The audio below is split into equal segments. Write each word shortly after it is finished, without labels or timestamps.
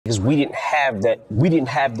because we didn't have that, we didn't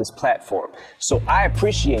have this platform. So I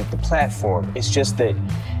appreciate the platform. It's just that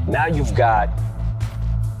now you've got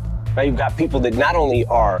people that not only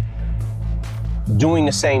are doing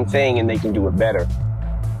the same thing and they can do it better,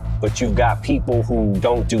 but you've got people who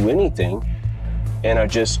don't do anything and are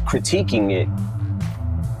just critiquing it.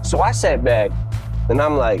 So I sat back and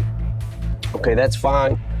I'm like, okay, that's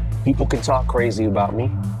fine. People can talk crazy about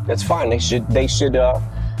me. That's fine. They should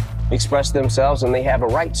express themselves, and they have a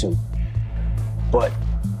right to. But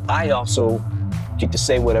I also get to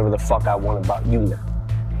say whatever the fuck I want about you now.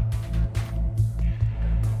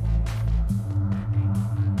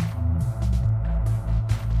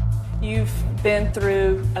 You've been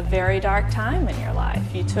through a very dark time in your life.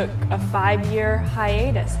 You took a 5-year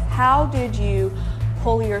hiatus. How did you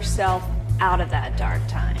pull yourself out of that dark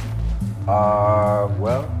time?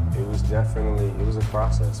 Well, it was definitely, it was a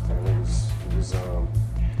process, man.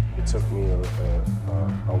 It took me a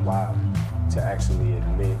while to actually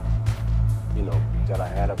admit, you know, that I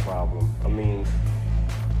had a problem. I mean,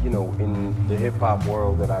 you know, in the hip hop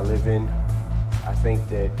world that I live in, I think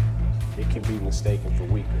that it can be mistaken for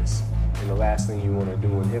weakness. And the last thing you want to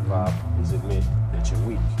do in hip hop is admit that you're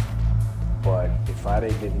weak. But if I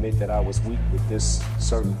didn't admit that I was weak with this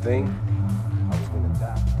certain thing, I was gonna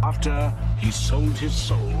die. After he sold his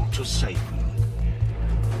soul to Satan.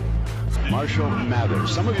 Marshall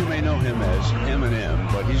Mathers. Some of you may know him as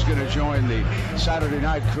Eminem, but he's going to join the Saturday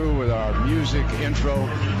night crew with our music intro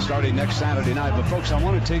starting next Saturday night. But folks, I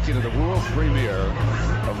want to take you to the world premiere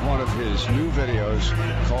of one of his new videos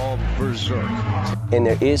called Berserk. And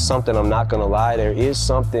there is something, I'm not gonna lie, there is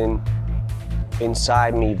something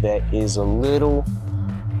inside me that is a little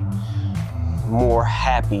more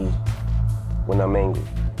happy when I'm angry.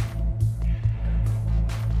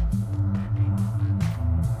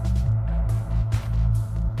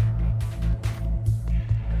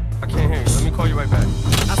 I can't hear you. Let me call you right back.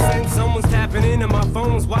 I sense someone's tapping into my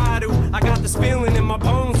phone's wide. I got this feeling in my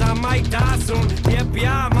bones I might die soon. The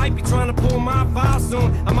FBI might be trying to pull my file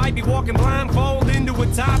soon. I might be walking blindfold into a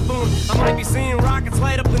typhoon. I might be seeing rockets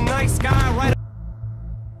light up the night sky right.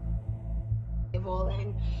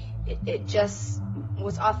 And it just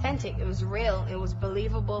was authentic. It was real. It was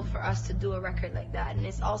believable for us to do a record like that. And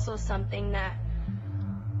it's also something that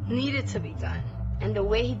needed to be done. And the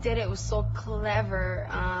way he did it was so clever.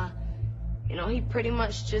 You know, he pretty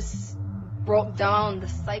much just broke down the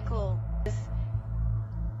cycle.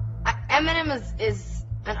 Eminem is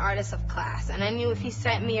an artist of class, and I knew if he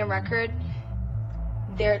sent me a record,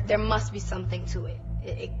 there must be something to it.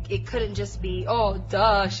 It couldn't just be, oh,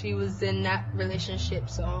 duh, she was in that relationship,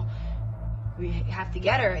 so we have to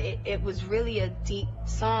get her. It was really a deep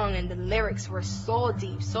song, and the lyrics were so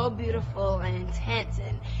deep, so beautiful and intense,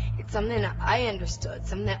 and it's something that I understood,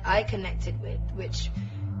 something that I connected with, which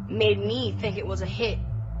made me think it was a hit.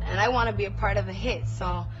 And I want to be a part of a hit,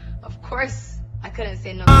 so of course I couldn't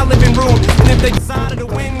say no. My living room, and if they decided to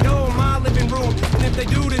window my living room, and if they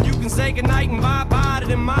do, then you can say goodnight and bye-bye to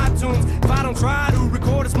them iTunes. If I don't try to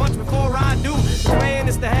record as much before I do, the plan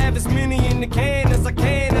is to have as many in the can as I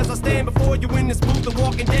can as I stand before you in this booth, the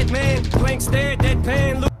walking dead man, blank stare,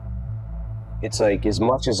 deadpan look. It's like, as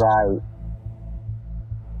much as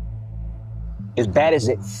bad as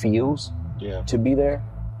it feels to be there,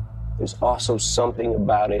 there's also something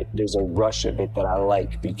about it, there's a rush of it that I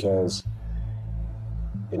like, because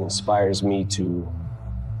it inspires me to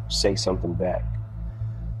say something back.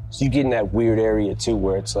 So you get in that weird area too,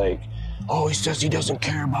 where it's like, oh, he says he doesn't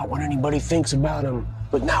care about what anybody thinks about him,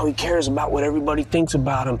 but now he cares about what everybody thinks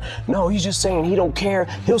about him. No, he's just saying he don't care.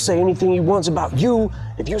 He'll say anything he wants about you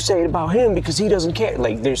if you say it about him, because he doesn't care.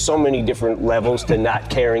 Like, there's so many different levels to not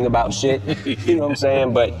caring about shit, you know what I'm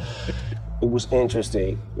saying? But it was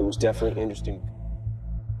interesting. It was definitely interesting.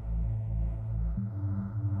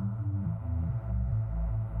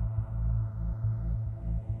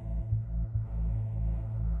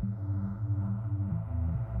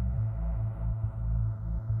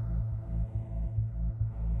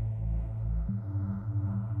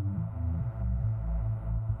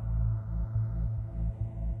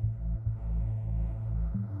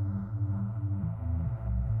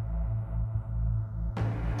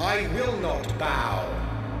 I will not bow.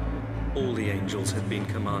 All the angels had been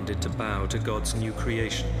commanded to bow to God's new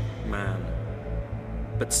creation, man.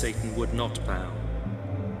 But Satan would not bow.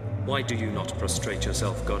 Why do you not prostrate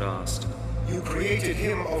yourself, God asked. You created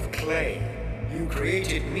him of clay. You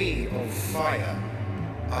created me of fire.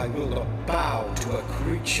 I will not bow to a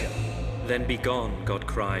creature. Then be gone, God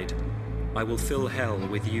cried. I will fill hell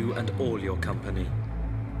with you and all your company.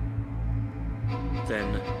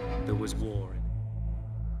 Then there was war.